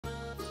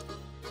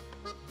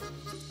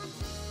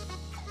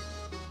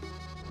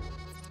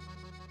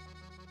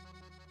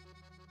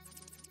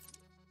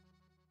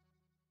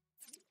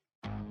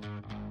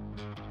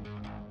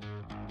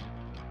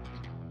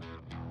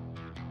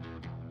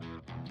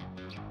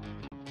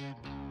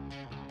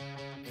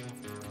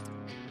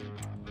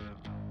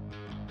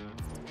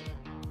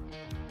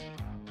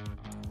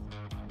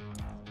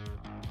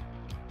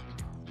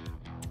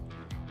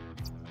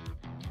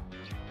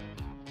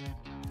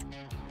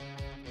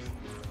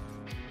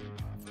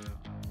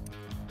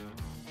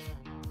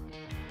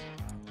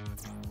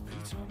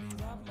told me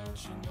that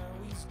much and now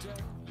he's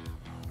dead.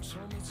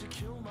 Told me to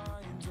kill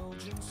my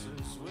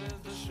indulgences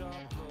with a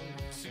sharp blow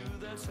to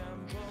the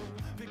tempo.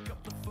 Pick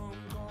up the phone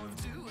call and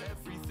do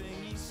everything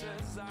he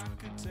says. I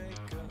could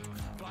take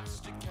a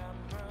plastic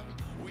camera,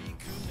 we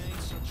could make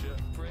such a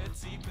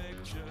pretty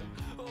picture.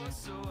 Oh,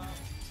 so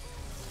happy,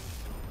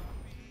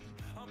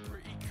 I'm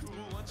pretty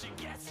cool once you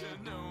get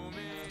to know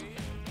me.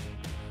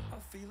 I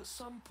feel at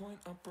some point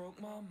I broke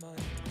my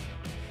mind.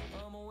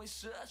 I'm always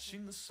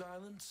searching the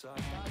silent type.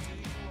 I do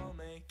you won't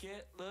make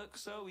it look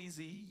so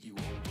easy. You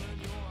open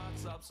your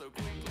heart up so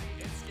quickly,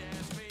 it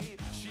scares me.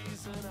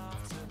 She's an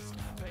artist,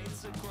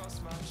 paints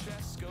across my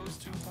chest, goes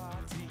to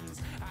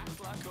parties,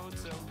 act like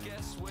hotel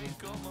guests,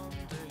 wake up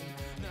Monday,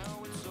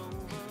 now it's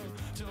over.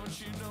 Don't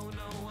you know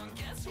no one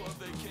gets what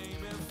they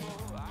came in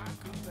for? I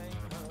could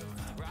paint her,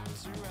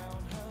 wraps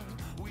around her,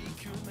 we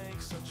could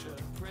make such a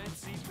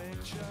pretty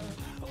picture.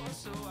 Oh,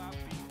 so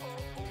happy, oh,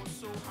 oh,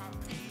 so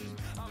happy.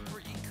 I'm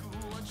pretty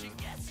cool once you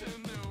get to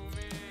know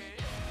me.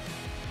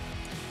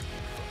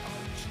 But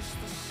I'm just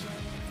the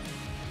same.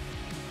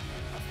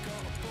 I've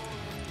got a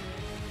boiling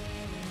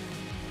name.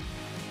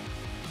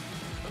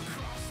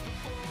 Across the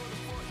board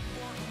of what you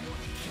want and what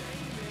you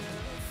came in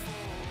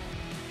for.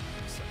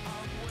 So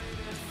I'm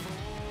waiting for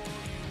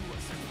you. I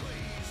said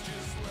please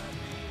just let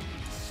me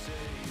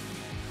stay.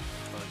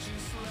 Or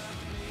just let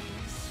me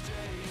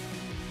stay.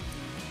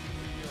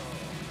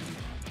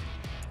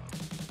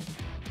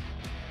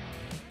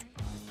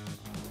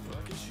 I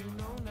guess you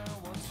know now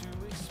what to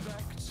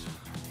expect.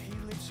 He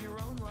lives your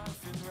own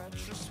life in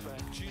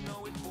retrospect. You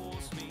know it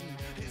bores me,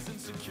 his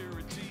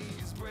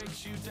insecurities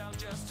breaks you down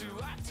just to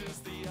act as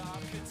the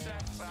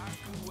architect. I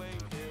could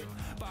wait here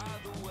by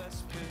the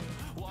West Pit,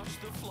 watch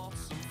the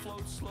flotsam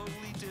float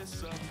slowly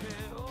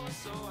disappear. Oh,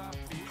 so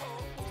happy,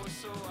 oh, oh,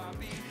 so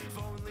happy. If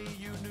only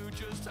you knew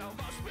just how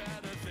much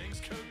better things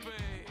could be.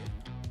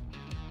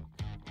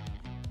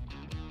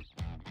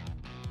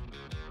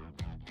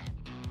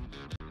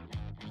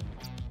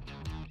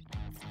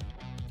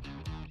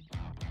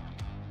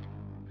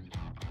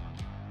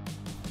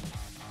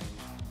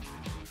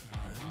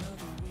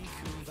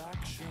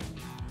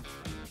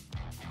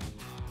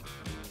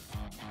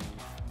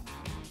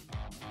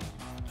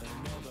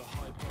 Another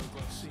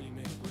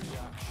hypoglycemic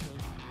reaction.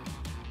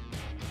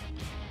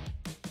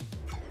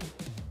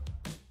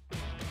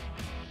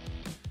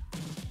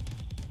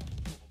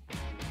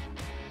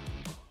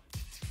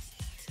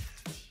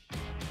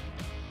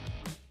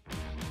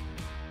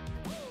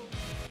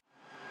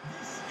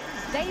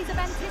 Days of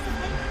anticipation.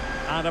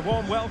 And a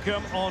warm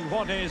welcome on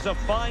what is a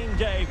fine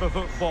day for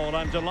football.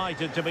 I'm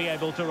delighted to be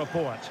able to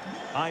report.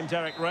 I'm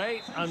Derek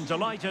Ray and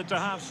delighted to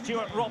have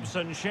Stuart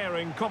Robson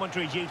sharing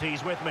commentary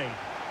duties with me.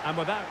 And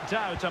without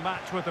doubt, a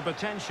match with the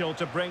potential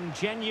to bring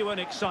genuine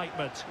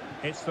excitement.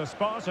 It's the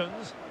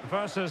Spartans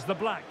versus the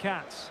Black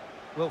Cats.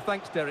 Well,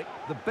 thanks, Derek.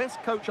 The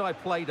best coach I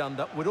played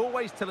under would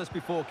always tell us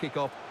before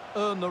kick-off,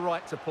 earn the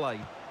right to play.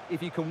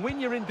 If you can win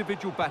your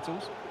individual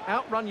battles,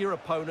 outrun your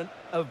opponent,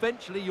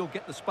 eventually you'll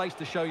get the space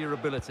to show your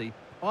ability.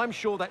 I'm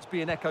sure that's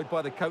being echoed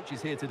by the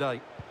coaches here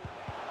today.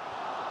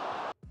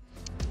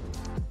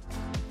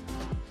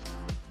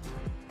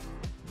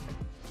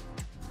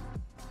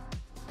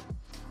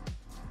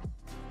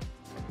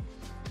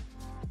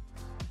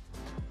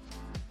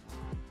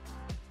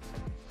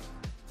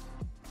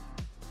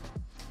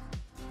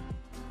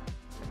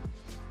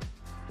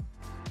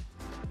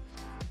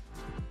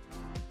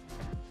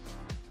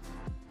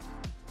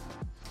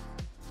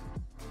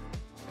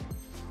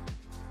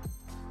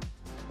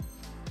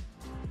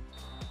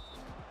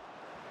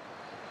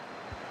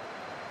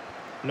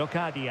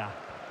 Locadia.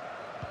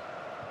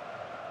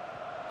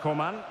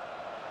 Coman.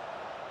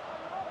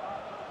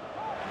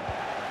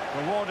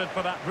 Rewarded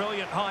for that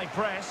brilliant high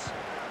press.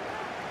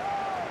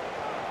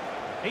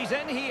 He's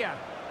in here.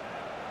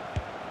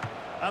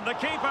 And the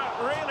keeper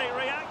really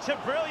reacted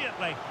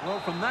brilliantly.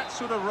 Well, from that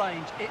sort of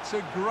range, it's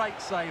a great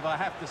save, I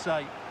have to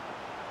say.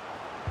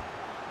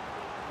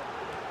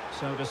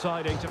 So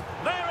deciding to...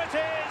 There it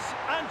is!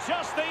 And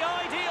just the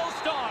ideal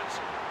start.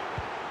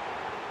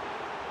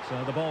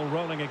 So the ball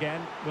rolling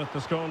again with the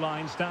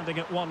scoreline standing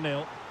at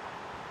 1-0.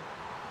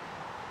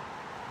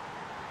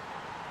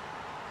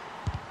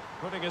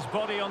 Putting his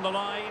body on the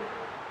line.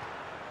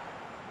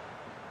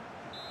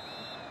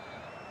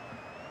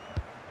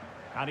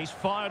 And he's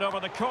fired over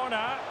the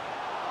corner.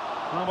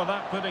 Well,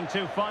 without putting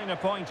too fine a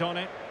point on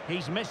it,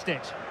 he's missed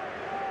it.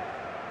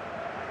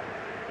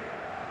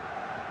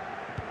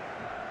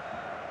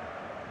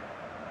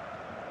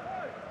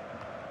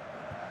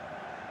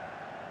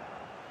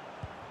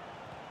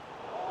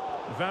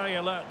 Very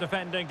alert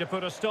defending to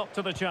put a stop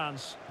to the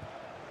chance.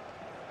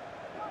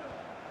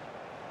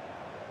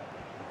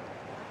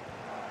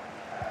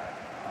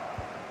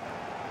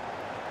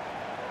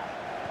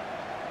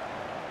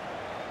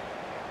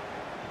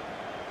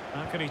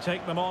 How can he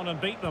take them on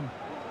and beat them?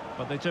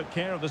 But they took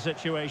care of the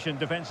situation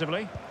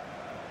defensively.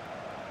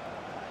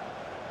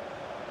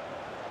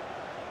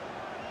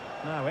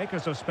 Now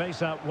acres of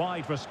space out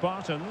wide for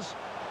Spartans.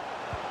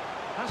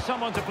 Has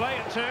someone to play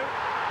it to.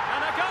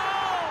 And a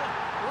goal!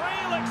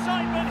 Real Goal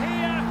excitement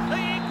here,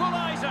 the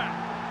equaliser.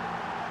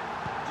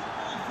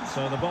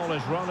 So the ball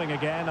is rolling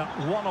again at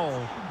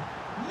 1-1.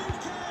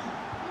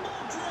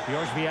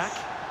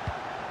 Bjorkviak.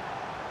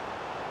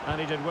 And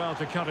he did well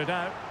to cut it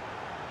out.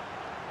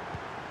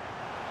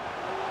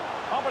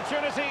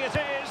 Opportunity it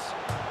is.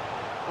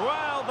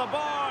 Well, the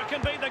bar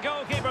can be the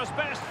goalkeeper's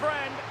best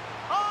friend.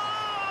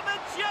 Oh,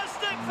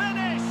 majestic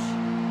finish!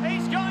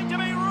 He's going to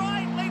be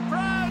rightly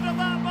proud of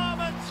that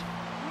moment.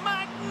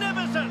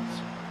 Magnificent!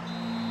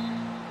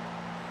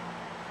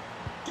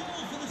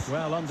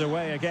 Well,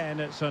 underway again.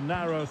 It's a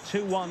narrow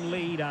 2-1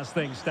 lead as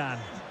things stand.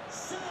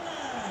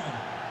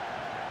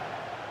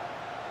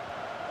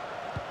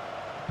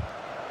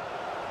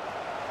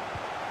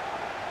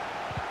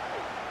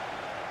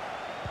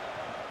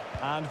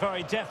 And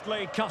very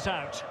deftly cut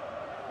out.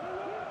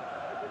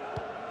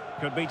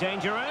 Could be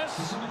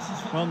dangerous.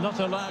 Well, not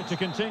allowed to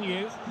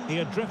continue. He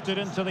had drifted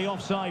into the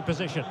offside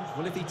position.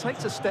 Well, if he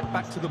takes a step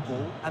back to the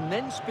ball and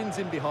then spins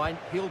in behind,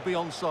 he'll be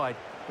onside.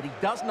 But he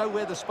does know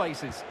where the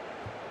space is.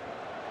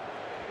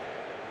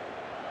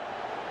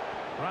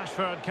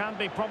 Rashford can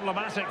be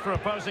problematic for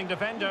opposing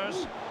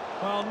defenders.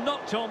 Well,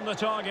 not on the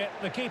target.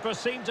 The keeper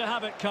seemed to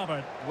have it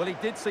covered. Well, he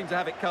did seem to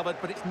have it covered,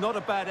 but it's not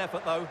a bad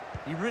effort, though.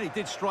 He really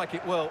did strike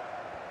it well.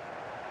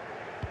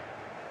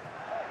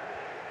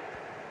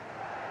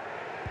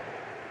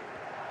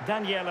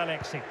 Daniel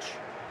Alexic.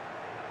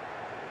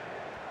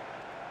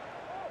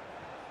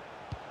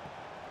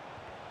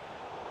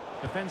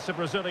 Defensive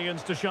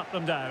Brazilians to shut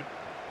them down.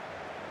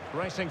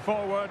 Racing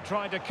forward,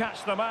 trying to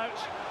catch them out.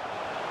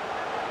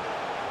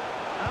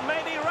 And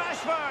maybe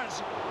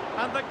Rashford.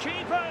 And the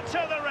keeper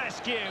to the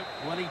rescue.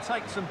 Well, he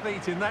takes some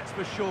beating, that's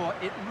for sure.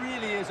 It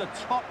really is a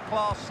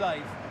top-class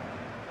save.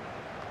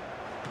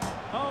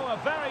 Oh, a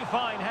very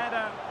fine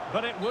header,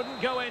 but it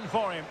wouldn't go in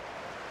for him.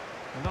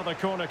 Another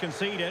corner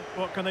conceded.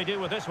 What can they do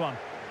with this one?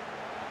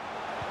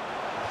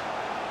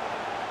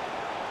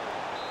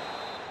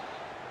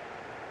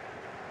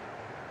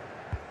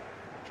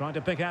 Trying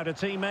to pick out a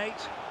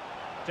teammate.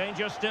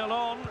 Danger still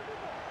on.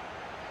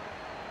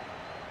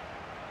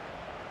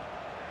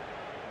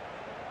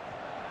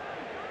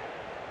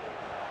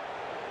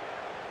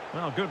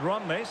 Well, good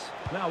run this.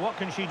 Now what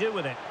can she do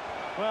with it?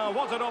 Well,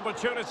 what an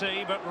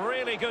opportunity, but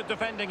really good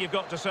defending, you've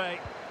got to say.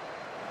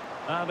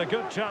 And a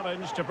good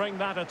challenge to bring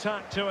that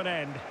attack to an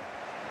end.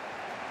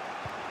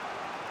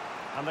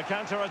 And the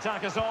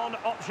counter-attack is on.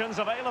 Options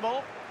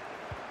available.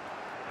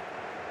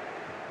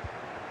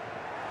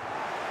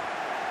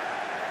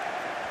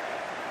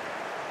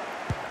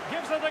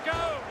 Gives it a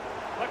go.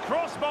 The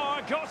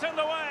crossbar got in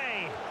the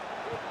way.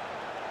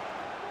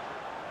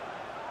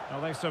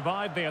 Well, they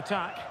survived the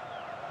attack.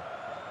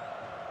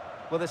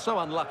 Well, they're so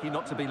unlucky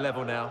not to be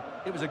level now.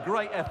 It was a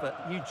great effort.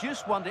 You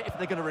just wonder if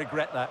they're going to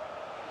regret that.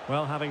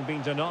 Well, having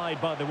been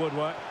denied by the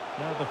woodwork,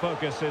 now the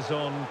focus is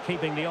on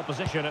keeping the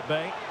opposition at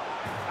bay.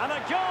 And a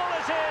goal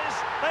it is!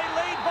 They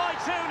lead by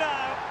 2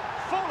 now.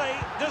 Fully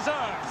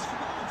deserved.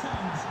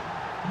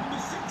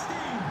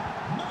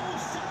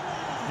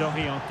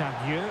 Dorian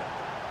Tardieu.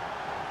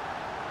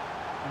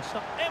 And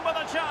in with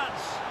a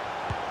chance.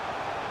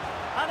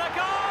 And a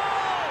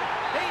goal!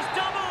 He's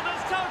doubled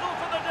his total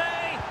for the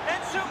day.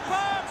 It's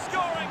superb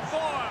scoring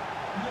form.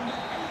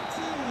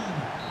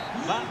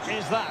 That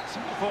is that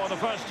for the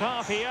first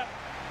half here.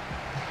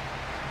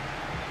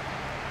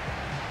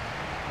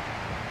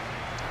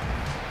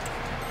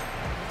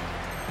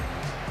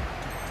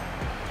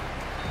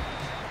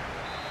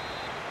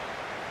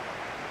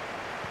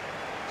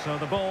 So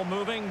the ball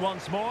moving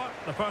once more.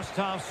 The first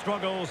half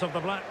struggles of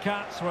the Black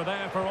Cats were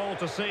there for all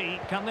to see.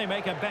 Can they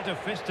make a better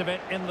fist of it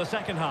in the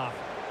second half?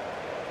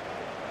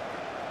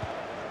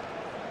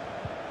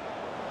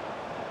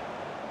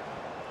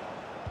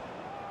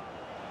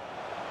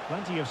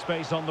 Plenty of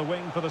space on the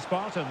wing for the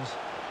Spartans.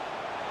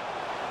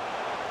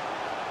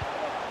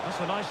 That's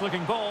a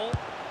nice-looking ball.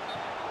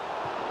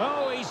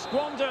 Oh, he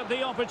squandered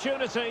the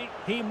opportunity.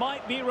 He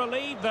might be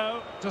relieved,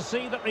 though, to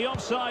see that the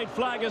offside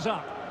flag is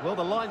up. Well,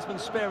 the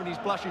linesman's sparing his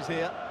blushes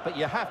here, but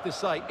you have to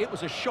say it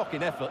was a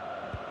shocking effort.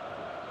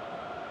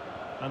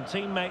 And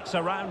teammates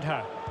around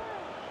her.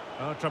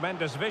 Oh,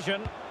 tremendous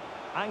vision.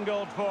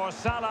 Angled for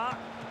Salah.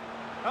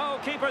 Oh,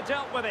 keeper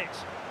dealt with it.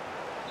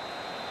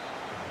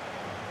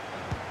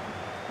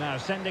 Now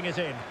sending it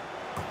in.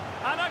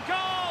 And a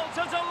goal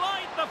to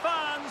delight the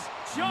fans.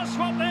 Just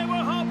what they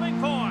were hoping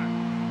for.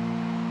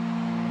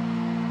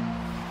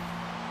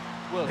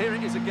 Well, here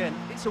it is again.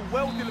 It's a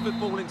well-delivered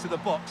ball into the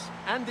box,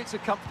 and it's a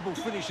comfortable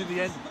finish in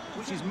the end,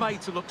 which is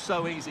made to look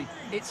so easy.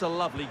 It's a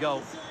lovely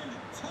goal.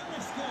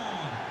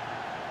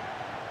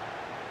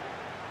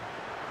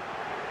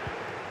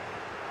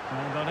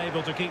 And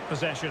unable to keep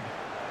possession.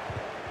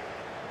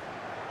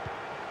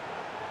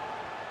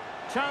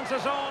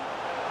 Chances on.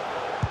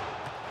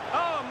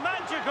 Oh,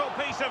 magical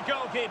piece of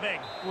goalkeeping.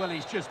 Well,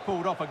 he's just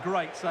pulled off a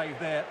great save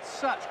there.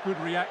 Such good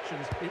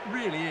reactions. It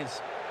really is.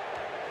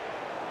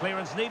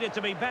 Clearance needed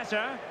to be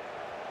better.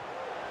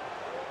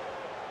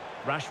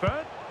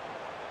 Rashford.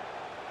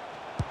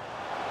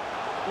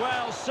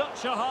 Well,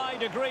 such a high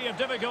degree of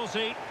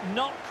difficulty,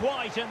 not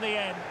quite in the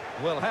end.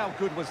 Well, how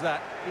good was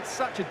that? It's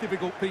such a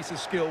difficult piece of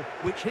skill,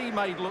 which he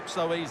made look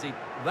so easy.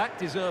 That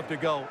deserved a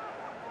goal.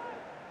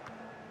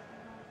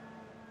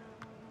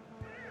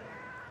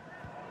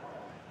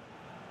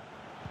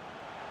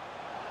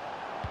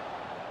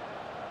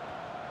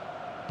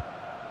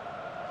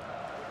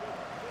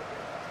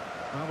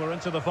 Well, we're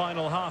into the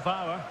final half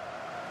hour.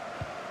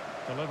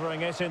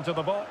 Delivering it into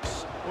the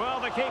box. Well,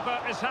 the keeper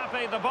is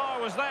happy the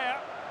bar was there.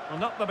 Well,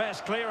 not the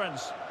best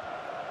clearance.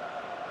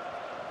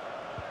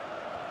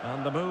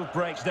 And the move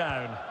breaks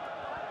down.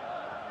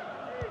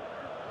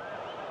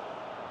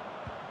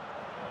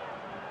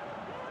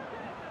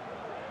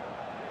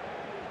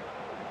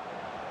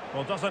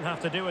 Well, doesn't have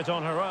to do it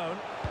on her own.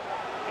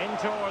 In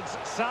towards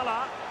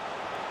Salah.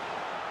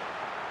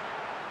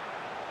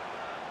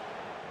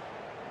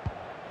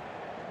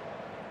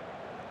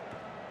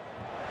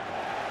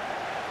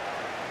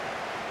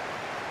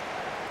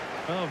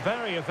 Oh,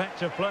 very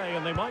effective play,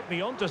 and they might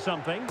be onto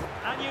something.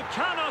 And you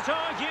cannot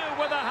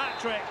argue with a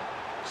hat-trick.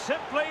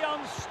 Simply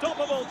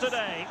unstoppable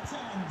today.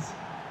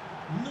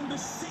 Number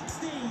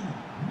 16,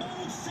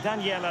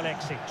 Daniel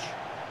Alexic.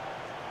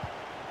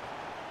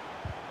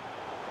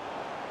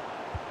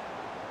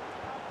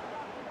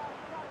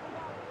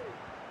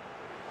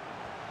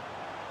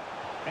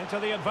 Into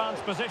the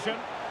advanced position.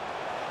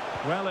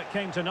 Well, it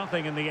came to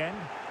nothing in the end.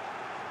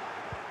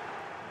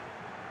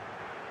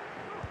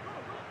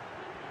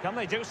 Can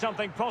they do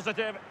something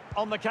positive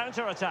on the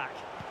counter-attack?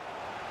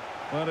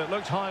 Well, it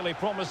looked highly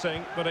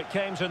promising, but it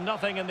came to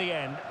nothing in the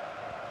end.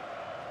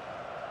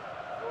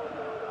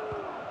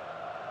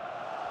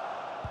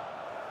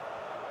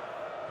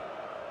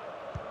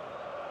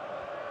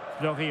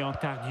 Florian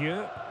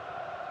Tardieu.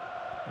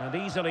 And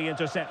easily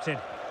intercepted.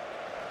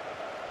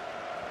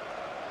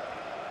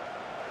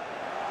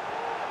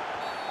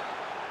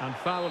 And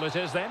foul it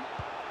is then.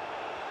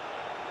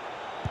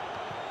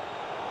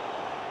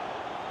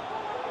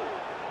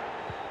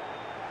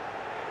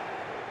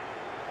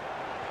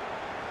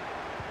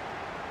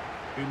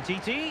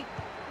 Umtiti.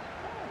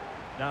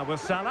 Now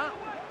with Salah.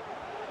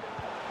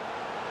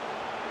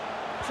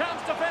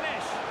 Chance to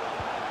finish.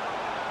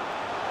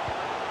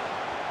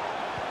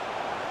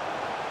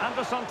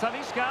 Anderson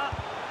Talisca.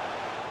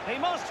 He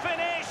must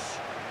finish.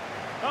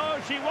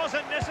 Oh, she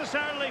wasn't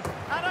necessarily...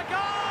 And a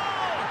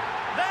goal!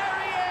 There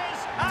he is!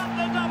 And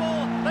the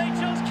double. They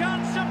just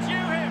can't subdue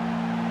him.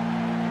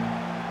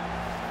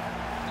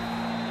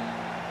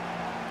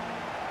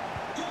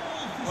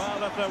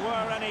 Well, if there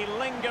were any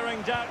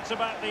lingering doubts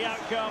about the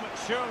outcome,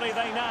 surely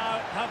they now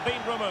have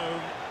been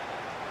removed.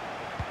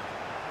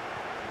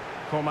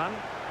 Coman.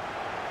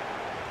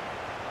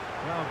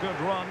 Well, good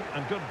run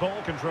and good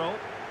ball control,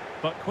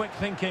 but quick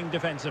thinking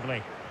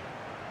defensively.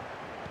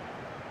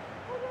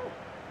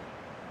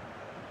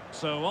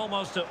 So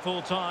almost at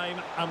full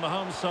time, and the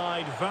home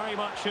side very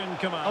much in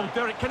command. Oh,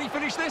 Derek, can he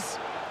finish this?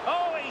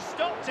 Oh, he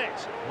stopped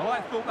it. Well,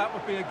 I thought that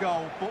would be a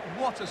goal, but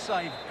what a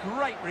save.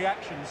 Great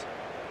reactions.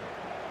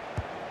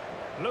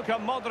 Luka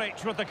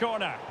Modric with the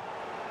corner.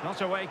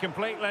 Not away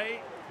completely.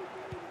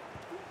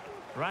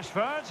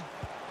 Rashford.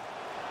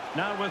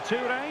 Now with Toure.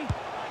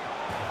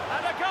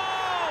 And a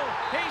goal!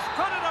 He's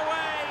put it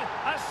away!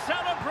 A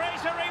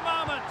celebratory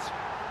moment!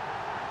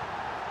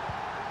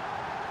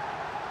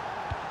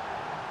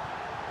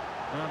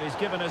 Well, he's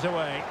given us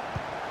away.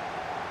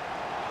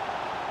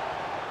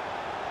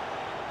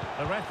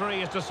 The referee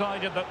has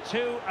decided that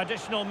 2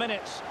 additional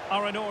minutes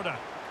are in order.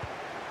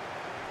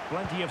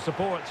 Plenty of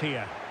support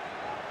here.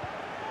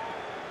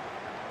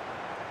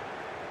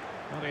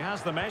 Well, he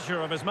has the measure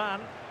of his man.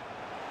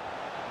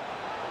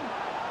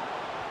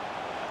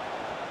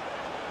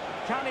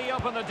 Can he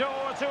open the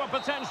door to a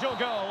potential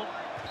goal?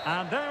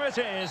 And there it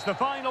is, the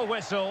final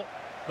whistle.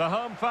 The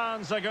home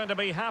fans are going to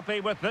be happy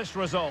with this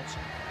result.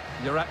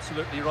 You're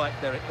absolutely right,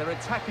 Derek. Their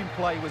attacking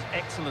play was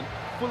excellent,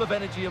 full of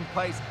energy and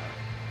pace,